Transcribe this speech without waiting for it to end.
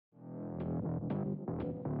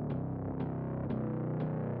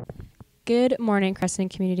Good morning,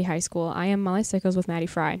 Crescent Community High School. I am Molly Sickles with Maddie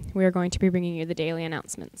Fry. We are going to be bringing you the daily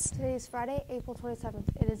announcements. Today is Friday, April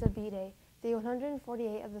 27th. It is a B-Day, day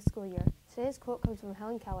 148 of the school year. Today's quote comes from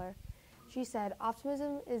Helen Keller. She said,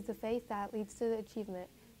 "Optimism is the faith that leads to achievement.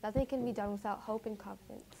 Nothing can be done without hope and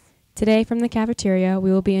confidence." Today from the cafeteria,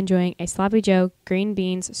 we will be enjoying a Sloppy Joe, green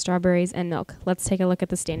beans, strawberries, and milk. Let's take a look at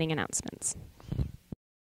the standing announcements.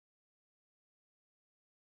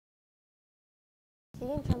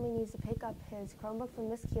 Keegan Chumley needs to pick up his Chromebook from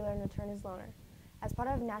Miss Keeler and return his loaner. As part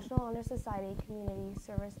of National Honor Society community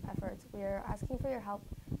service efforts, we are asking for your help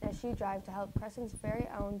in a shoe drive to help Crescent's very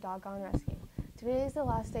own Doggone Rescue. Today is the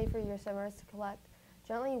last day for your summers to collect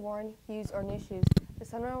gently worn, used, or new shoes. The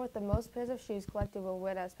summer with the most pairs of shoes collected will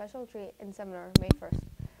win a special treat in seminar May 1st.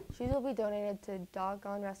 Shoes will be donated to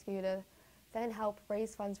Doggone Rescue to then help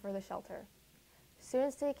raise funds for the shelter.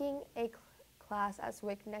 Students taking a class at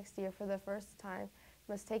SWIC next year for the first time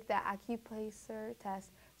must take the Acupacer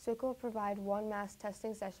test. SWIC will provide one mass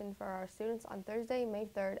testing session for our students on Thursday, May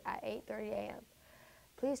 3rd at 8:30 a.m.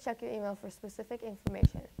 Please check your email for specific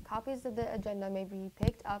information. Copies of the agenda may be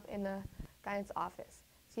picked up in the guidance office.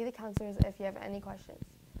 See the counselors if you have any questions.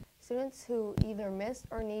 Students who either missed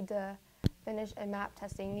or need to finish a map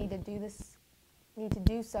testing need to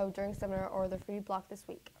do so during seminar or the free block this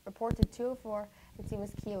week. Report to 204 and see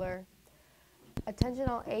Ms. Keeler. Attention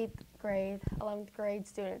all 8th grade, 11th grade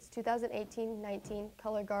students, 2018-19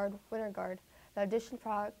 color guard, winter guard. The audition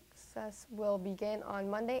process will begin on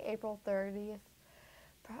Monday, April 30th.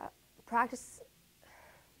 Practices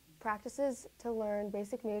to learn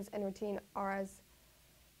basic moves and routine are as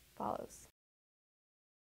follows.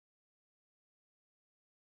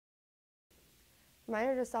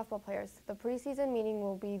 Reminder to softball players, the preseason meeting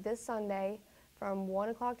will be this Sunday from 1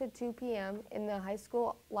 o'clock to 2 p.m. in the high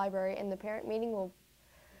school library, and the parent meeting will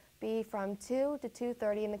be from 2 to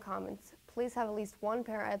 2:30 in the Commons. Please have at least one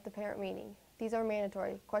parent at the parent meeting. These are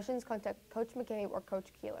mandatory. Questions, contact Coach McCabe or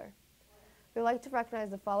Coach Keeler. We would like to recognize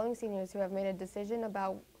the following seniors who have made a decision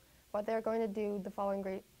about what they are going to do the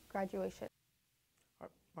following graduation.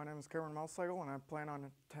 My name is Cameron Malcycle, and I plan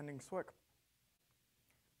on attending SWIC.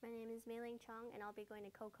 My name is Mei-Ling Chong, and I'll be going to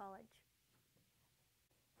Coe College.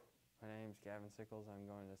 My name is Gavin Sickles. I'm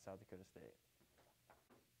going to South Dakota State.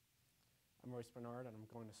 I'm Royce Bernard, and I'm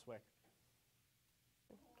going to SWIC.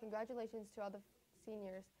 Congratulations to all the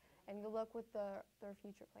seniors, and good luck with their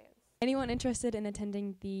future plans. Anyone interested in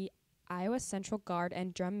attending the Iowa Central Guard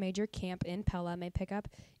and Drum Major Camp in Pella may pick up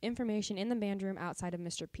information in the band room outside of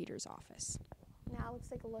Mr. Peters' office. Now let's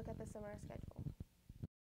take a look at the summer schedule.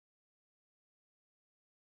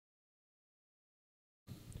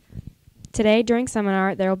 Today, during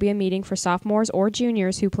seminar, there will be a meeting for sophomores or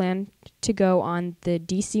juniors who plan to go on the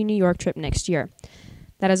DC New York trip next year.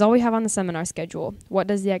 That is all we have on the seminar schedule. What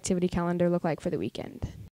does the activity calendar look like for the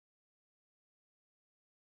weekend?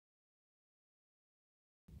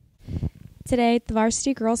 Today, the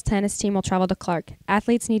varsity girls tennis team will travel to Clark.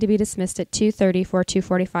 Athletes need to be dismissed at 2:30 for a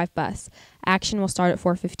 2:45 bus. Action will start at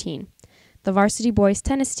 4:15. The varsity boys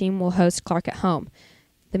tennis team will host Clark at home.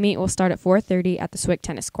 The meet will start at 4:30 at the SWIC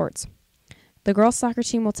tennis courts. The girls soccer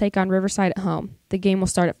team will take on Riverside at home. The game will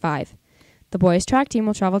start at 5. The boys track team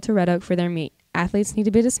will travel to Red Oak for their meet. Athletes need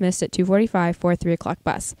to be dismissed at 2:45 for a 3 o'clock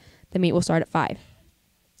bus. The meet will start at 5.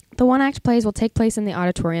 The one-act plays will take place in the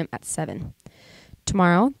auditorium at 7.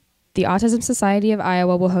 Tomorrow, the Autism Society of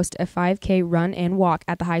Iowa will host a 5K run and walk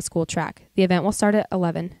at the high school track. The event will start at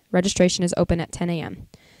 11. Registration is open at 10 a.m.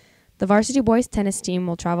 The varsity boys tennis team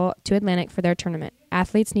will travel to Atlantic for their tournament.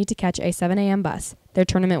 Athletes need to catch a 7 a.m. bus. Their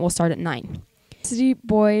tournament will start at 9. The varsity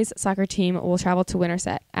boys soccer team will travel to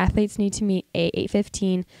Winterset. Athletes need to meet a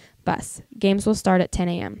 8:15 bus. Games will start at 10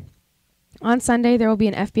 a.m. On Sunday, there will be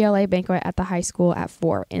an FBLA banquet at the high school at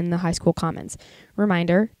 4 in the high school commons.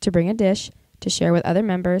 Reminder to bring a dish to share with other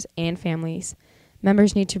members and families.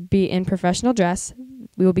 Members need to be in professional dress.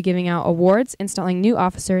 We will be giving out awards, installing new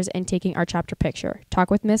officers, and taking our chapter picture. Talk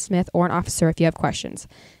with Ms. Smith or an officer if you have questions.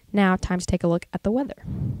 Now, time to take a look at the weather.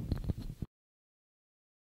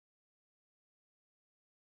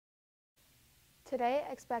 Today,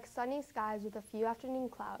 expect sunny skies with a few afternoon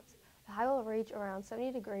clouds. The high will reach around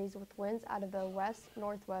 70 degrees with winds out of the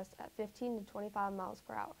west-northwest at 15 to 25 miles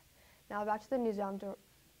per hour. Now back to the newsroom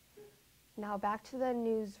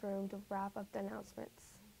to wrap up the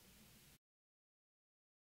announcements.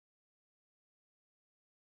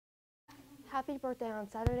 Happy birthday on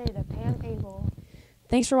Saturday to Pam Abel.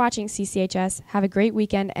 Thanks for watching CCHS. Have a great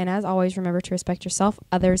weekend, and as always, remember to respect yourself,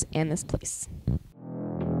 others, and this place.